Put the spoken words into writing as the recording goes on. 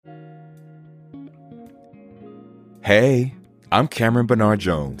Hey, I'm Cameron Bernard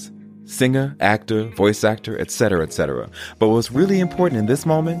Jones, singer, actor, voice actor, etc., etc. But what's really important in this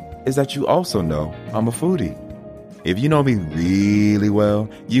moment is that you also know I'm a foodie. If you know me really well,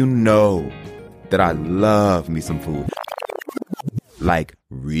 you know that I love me some food. Like,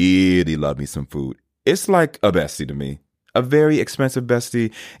 really love me some food. It's like a bestie to me. A very expensive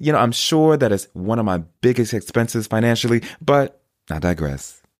bestie. I'm sure that it's one of my biggest expenses financially, but I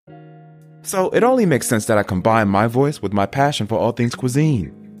digress. So it only makes sense that I combine my voice with my passion for all things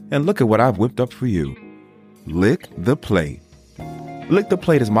cuisine. And look at what I've whipped up for you. Lick the Plate. Lick the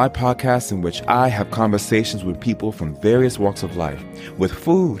Plate is my podcast in which I have conversations with people from various walks of life, with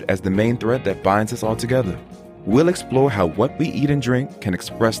food as the main thread that binds us all together. We'll explore how what we eat and drink can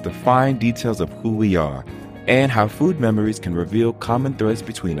express the fine details of who we are, and how food memories can reveal common threads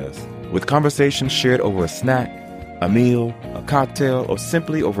between us, with conversations shared over a snack, a meal, a cocktail, or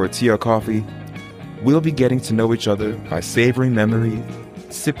simply over a tea or coffee. We'll be getting to know each other by savoring memories,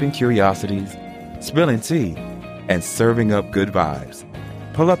 sipping curiosities, spilling tea, and serving up good vibes.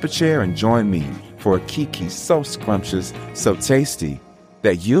 Pull up a chair and join me for a kiki so scrumptious, so tasty,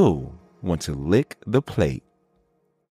 that you'll want to lick the plate.